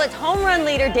on Charlotte's home run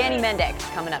leader, Danny Mendick,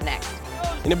 coming up next.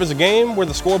 And it was a game where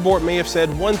the scoreboard may have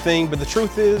said one thing, but the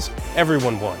truth is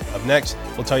everyone won. Up next,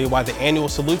 we'll tell you why the annual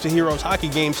Salute to Heroes hockey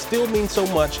game still means so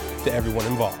much to everyone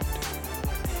involved.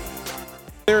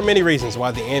 There are many reasons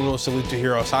why the annual Salute to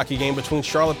Heroes hockey game between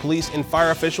Charlotte police and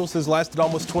fire officials has lasted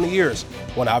almost 20 years.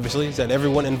 One, obviously, is that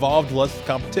everyone involved loves the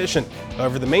competition.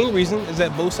 However, the main reason is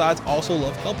that both sides also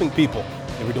love helping people.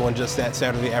 They were doing just that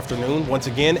Saturday afternoon, once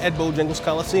again at Bojangles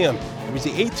Coliseum. It was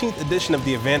the 18th edition of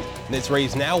the event, and it's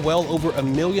raised now well over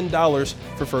 $1 million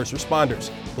for first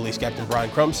responders. Police Captain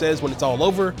Brian Crum says when it's all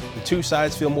over, the two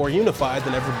sides feel more unified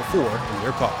than ever before in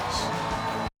their cause.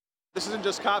 This isn't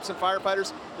just cops and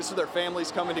firefighters, this is their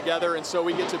families coming together, and so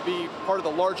we get to be part of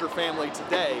the larger family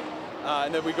today,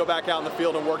 and then we go back out in the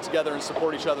field and work together and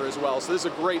support each other as well. So this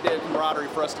is a great day of camaraderie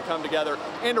for us to come together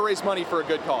and to raise money for a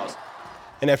good cause.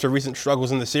 And after recent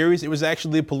struggles in the series, it was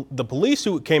actually the police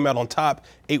who came out on top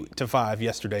 8-5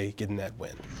 yesterday, getting that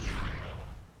win.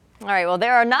 All right, well,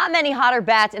 there are not many hotter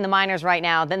bats in the minors right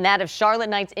now than that of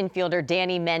Charlotte Knights infielder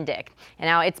Danny Mendick. And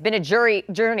now it's been a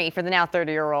journey for the now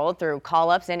 30-year-old through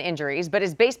call-ups and injuries, but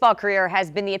his baseball career has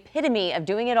been the epitome of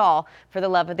doing it all for the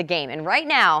love of the game. And right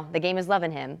now, the game is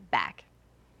loving him back.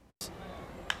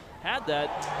 Had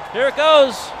that. Here it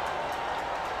goes.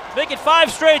 Make it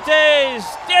 5 straight days.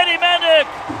 Danny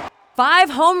Mendick. 5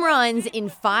 home runs in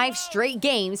 5 straight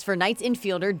games for Knights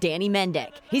infielder Danny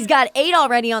Mendick. He's got 8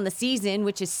 already on the season,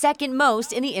 which is second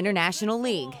most in the International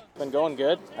League. Been going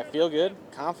good. I feel good,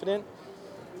 confident,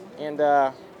 and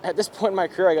at this point in my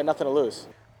career, I got nothing to lose.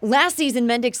 Last season,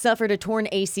 Mendick suffered a torn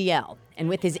ACL, and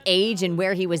with his age and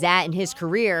where he was at in his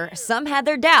career, some had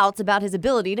their doubts about his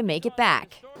ability to make it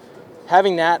back.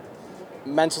 Having that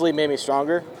mentally made me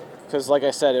stronger, because like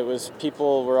I said,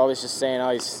 people were always just saying,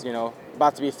 oh, he's,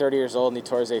 about to be 30 years old and he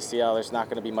tore his ACL, there's not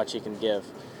going to be much he can give.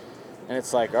 And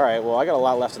it's like, all right, well, I got a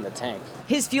lot left in the tank.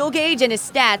 His fuel gauge and his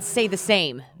stats say the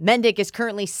same. Mendick is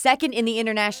currently second in the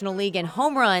International League in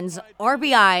home runs,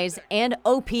 RBIs, and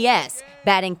OPS,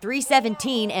 batting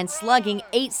 .317 and slugging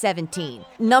 .817.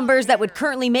 Numbers that would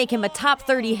currently make him a top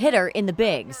 30 hitter in the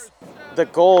bigs. The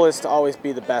goal is to always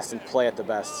be the best and play at the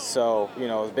best. So,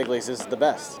 the big leagues is the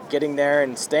best. Getting there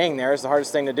and staying there is the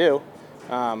hardest thing to do.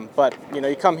 But,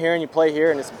 you come here and you play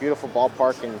here and it's a beautiful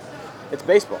ballpark and it's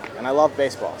baseball. And I love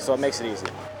baseball, so it makes it easy.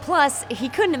 Plus, he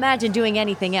couldn't imagine doing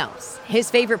anything else. His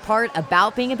favorite part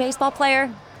about being a baseball player?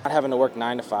 Not having to work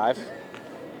 9 to 5.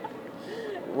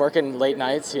 Working late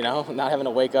nights, not having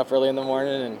to wake up early in the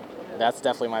morning, and that's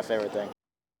definitely my favorite thing.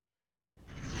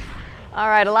 All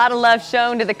right, a lot of love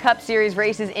shown to the Cup Series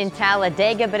races in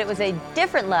Talladega, but it was a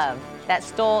different love that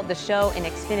stole the show in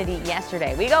Xfinity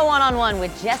yesterday. We go one-on-one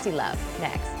with Jesse Love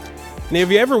next. And have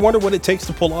you ever wondered what it takes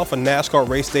to pull off a NASCAR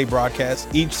race day broadcast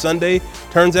each Sunday?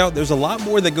 Turns out there's a lot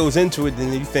more that goes into it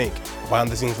than you think. Behind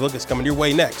the scenes look is coming your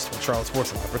way next when Charlotte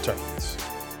Sports Live returns.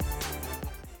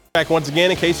 Back once again,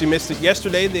 in case you missed it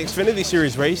yesterday, the Xfinity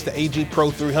Series race, the AG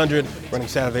Pro 300, running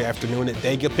Saturday afternoon at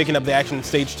Dega, picking up the action in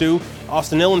Stage 2.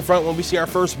 Austin Hill in front when we see our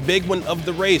first big one of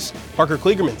the race. Parker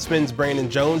Kligerman spins Brandon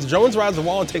Jones. Jones rides the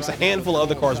wall and takes a handful of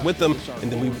other cars with him, and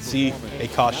then we would see a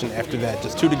caution after that.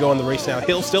 Just 2 to go in the race now.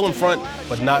 Hill still in front,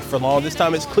 but not for long. This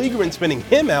time it's Kligerman spinning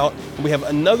him out, and we have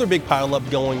another big pileup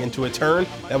going into a turn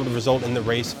that would result in the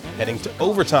race heading to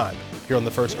overtime. Here on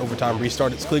the first overtime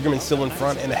restart, it's Kligerman still in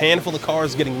front and a handful of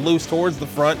cars getting loose towards the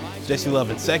front. Jesse Love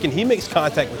in second. He makes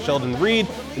contact with Sheldon Reed,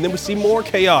 and then we see more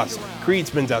chaos. Creed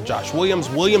spins out Josh Williams.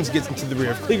 Williams gets into the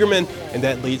rear of Kligerman, and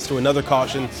that leads to another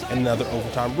caution and another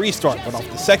overtime restart. But off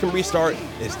the second restart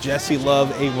is Jesse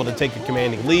Love able to take a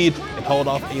commanding lead and hold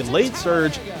off a late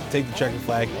surge to take the checkered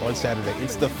flag on Saturday.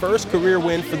 It's the first career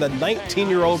win for the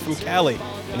 19-year-old from Cali,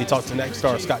 and he talked to next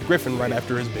star Scott Griffin right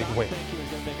after his big win.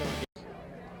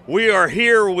 We are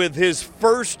here with his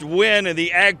first win in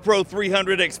the Ag Pro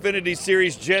 300 Xfinity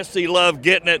Series. Jesse Love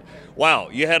getting it. Wow,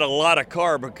 you had a lot of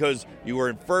car because you were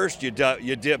in first, you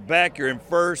dipped back, you're in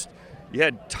first. You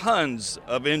had tons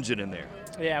of engine in there.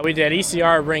 Yeah, we did.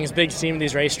 ECR brings big steam to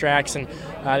these racetracks, and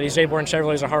these Jayborn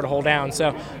Chevrolets are hard to hold down.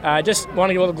 So I just want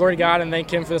to give all the glory to God and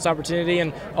thank him for this opportunity,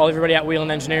 and everybody at Whelen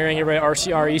Engineering, everybody at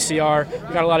RCR, ECR.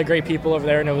 We got a lot of great people over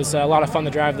there, and it was a lot of fun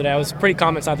to drive today. I was pretty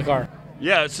calm inside the car.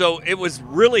 Yeah, so it was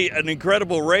really an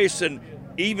incredible race, and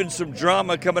even some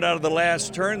drama coming out of the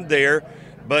last turn there,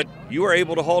 but you were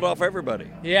able to hold off everybody.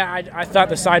 Yeah, I thought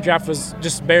the side draft was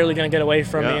just barely going to get away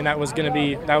from me, and that was going to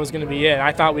be it.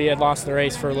 I thought we had lost the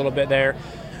race for a little bit there,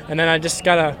 and then I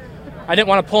didn't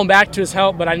want to pull him back to his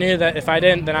help, but I knew that if I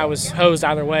didn't, then I was hosed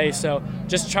either way. So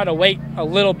just try to wait a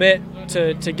little bit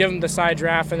to give him the side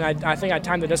draft, and I think I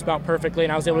timed it just about perfectly,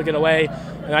 and I was able to get away.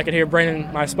 And I could hear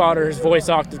Brandon, my spotter, his voice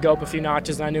octave go up a few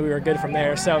notches, and I knew we were good from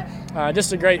there. So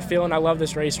just a great feeling. I love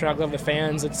this racetrack, love the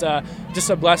fans. It's just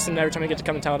a blessing every time I get to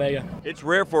come to Talladega. It's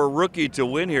rare for a rookie to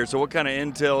win here, so what kind of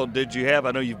intel did you have?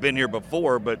 I know you've been here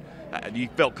before, but you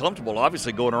felt comfortable,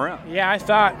 obviously, going around. Yeah, I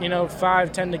thought,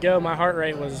 5-10 to go, my heart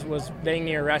rate was dang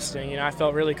near resting. I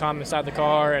felt really calm inside the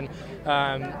car, and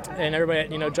everybody,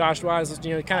 Josh Wise,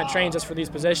 kind of trains us for these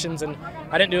positions, and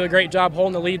I didn't do a great job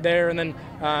holding the lead there, and then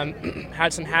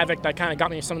had some havoc that kind of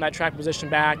got me some of that track position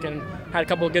back, and had a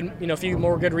couple of good, a few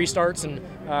more good restarts, and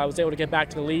was able to get back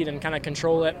to the lead and kind of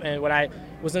control it. And when I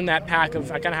was in that pack I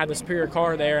kind of had the superior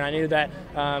car there, and I knew that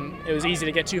it was easy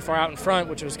to get too far out in front,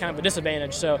 which was kind of a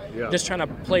disadvantage. So just trying to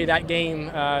play that game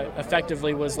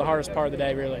effectively was the hardest part of the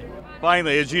day, really.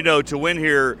 Finally, as you know, to win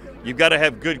here, you've got to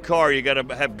have good car, you got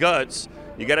to have guts,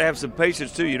 you got to have some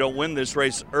patience too. You don't win this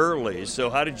race early. So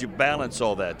how did you balance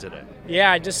all that today?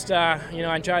 Yeah, I just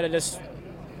I tried to just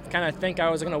kind of think I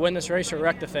was going to win this race or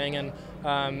wreck the thing, and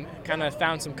kind of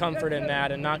found some comfort in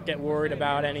that and not get worried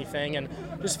about anything, and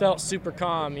just felt super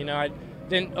calm. I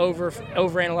didn't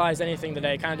overanalyze anything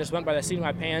today. Kind of just went by the seat of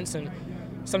my pants, and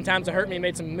sometimes it hurt me.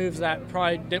 Made some moves that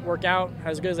probably didn't work out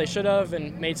as good as they should have,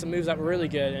 and made some moves that were really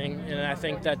good. And I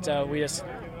think that we just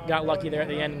got lucky there at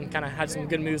the end and kind of had some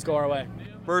good moves go our way.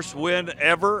 First win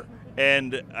ever,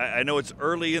 and I know it's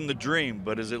early in the dream,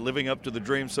 but is it living up to the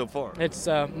dream so far? It's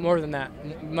more than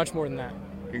that, much more than that.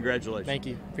 Congratulations. Thank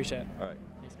you. Appreciate it. All right.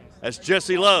 That's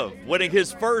Jesse Love winning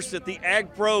his first at the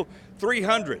Ag Pro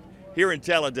 300 here in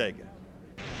Talladega.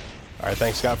 All right,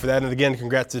 thanks, Scott, for that. And again,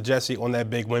 congrats to Jesse on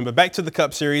that big win. But back to the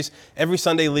Cup Series. Every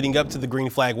Sunday leading up to the green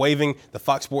flag waving, the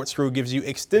Fox Sports crew gives you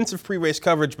extensive pre-race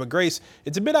coverage. But Grace,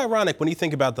 it's a bit ironic when you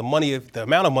think about the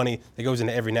amount of money that goes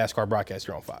into every NASCAR broadcast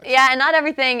here on Fox. Yeah, and not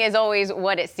everything is always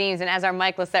what it seems. And as our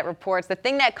Mike Lissette reports, the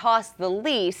thing that costs the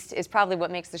least is probably what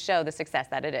makes the show the success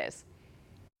that it is.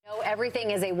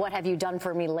 Everything is a what have you done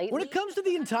for me lately. When it comes to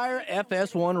the entire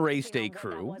FS1 race day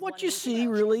crew, what you see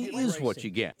really is what you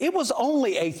get. It was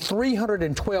only a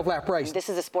 312-lap race. This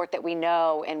is a sport that we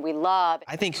know and we love.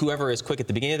 I think whoever is quick at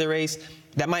the beginning of the race,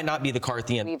 that might not be the car at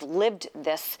the end. We've lived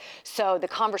this, so the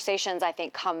conversations, I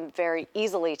think, come very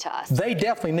easily to us. They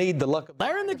definitely need the luck.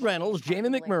 Larry McReynolds, Jamie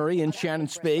McMurray, and Shannon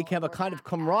Spake have a kind of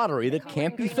camaraderie that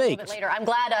can't be faked. Later, I'm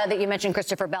glad that you mentioned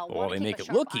Christopher Bell. Well, they make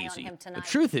it look easy. The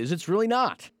truth is, it's really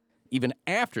not. Even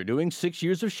after doing 6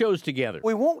 years of shows together.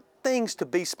 We want things to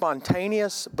be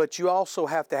spontaneous, but you also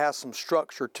have to have some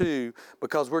structure too,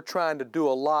 because we're trying to do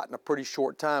a lot in a pretty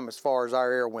short time as far as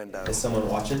our air window. Is someone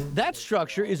watching? That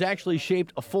structure is actually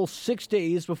shaped a full 6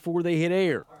 days before they hit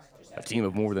air. A team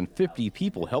of more than 50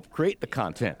 people helped create the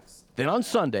content. Then on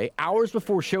Sunday, hours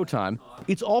before showtime,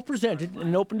 it's all presented in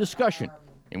an open discussion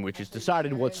in which it's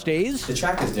decided what stays. The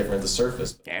track is different, the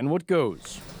surface. And what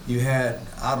goes. You had,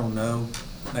 I don't know,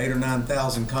 8,000 or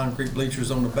 9,000 concrete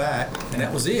bleachers on the back, and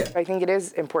that was it. I think it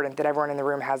is important that everyone in the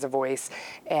room has a voice,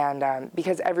 and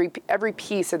because every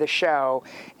piece of the show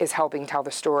is helping tell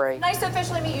the story. Nice to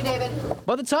officially meet you, David.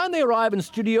 By the time they arrive in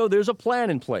studio, there's a plan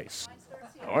in place.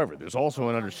 However, there's also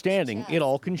an understanding it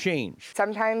all can change.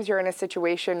 Sometimes you're in a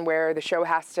situation where the show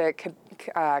has to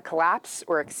collapse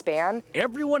or expand.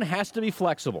 Everyone has to be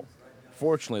flexible.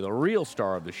 Fortunately, the real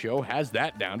star of the show has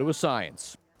that down to a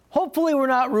science. Hopefully we're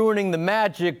not ruining the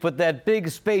magic, but that big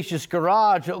spacious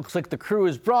garage it looks like the crew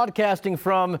is broadcasting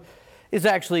from is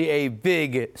actually a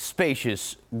big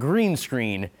spacious green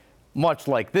screen, much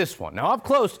like this one. Now up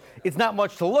close, it's not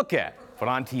much to look at, but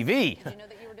on TV,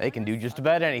 they can do just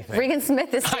about anything. Regan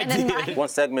Smith is standing by. One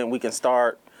segment we can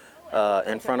start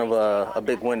in front of a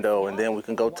big window, and then we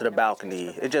can go to the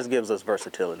balcony. It just gives us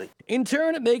versatility. In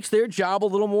turn, it makes their job a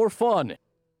little more fun.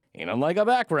 And unlike a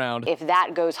background, If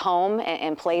that goes home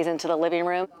and plays into the living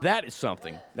room, that is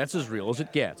something that's as real as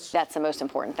it gets. that's the most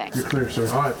important thing. You're clear, sir.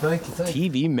 All right, thank you.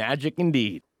 TV magic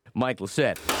indeed. Mike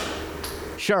Lissette,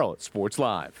 Charlotte Sports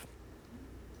Live.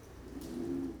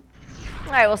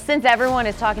 All right, well, since everyone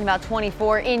is talking about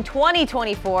 24 in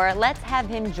 2024, let's have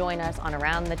him join us on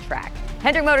Around the Track.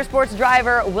 Hendrick Motorsports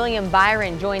driver William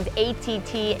Byron joins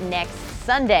ATT next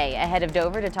Sunday ahead of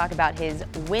Dover to talk about his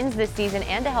wins this season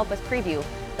and to help us preview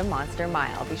the Monster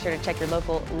Mile. Be sure to check your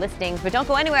local listings, but don't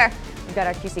go anywhere. We've got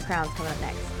our QC Crowns coming up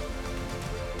next.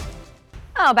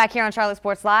 Oh, back here on Charlotte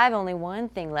Sports Live, only one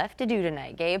thing left to do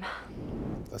tonight, Gabe.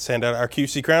 Let's hand out our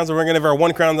QC crowns, and we're going to give our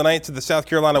one crown tonight to the South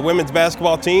Carolina women's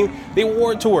basketball team. The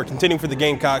award tour continuing for the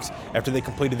Gamecocks after they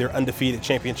completed their undefeated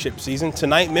championship season.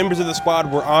 Tonight, members of the squad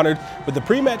were honored with the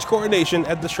pre-match coronation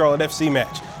at the Charlotte FC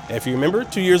match. And if you remember,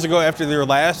 2 years ago after their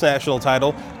last national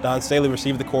title, Don Staley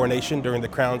received the coronation during the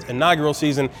Crown's inaugural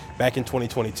season back in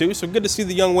 2022. So good to see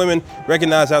the young women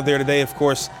recognized out there today. Of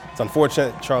course, it's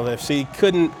unfortunate Charlotte FC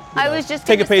couldn't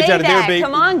take a page out of their book.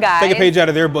 Come on, guys. Take a page out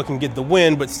of their book and get the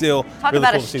win, but still. Talk really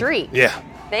about cool a to see. streak. Yeah.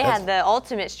 They had the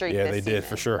ultimate streak Yeah, this they did season.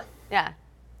 for sure. Yeah.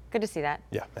 Good to see that.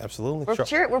 Yeah, absolutely.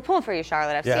 We're pulling for you,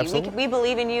 Charlotte FC. Yeah, absolutely. We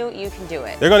believe in you. You can do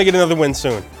it. They're going to get another win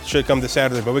soon. Should come this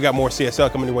Saturday, but we got more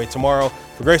CSL coming your way tomorrow.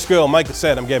 For Grace Gill, Mike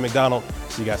Lissette, I'm Gabe McDonald.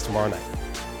 See you guys tomorrow night.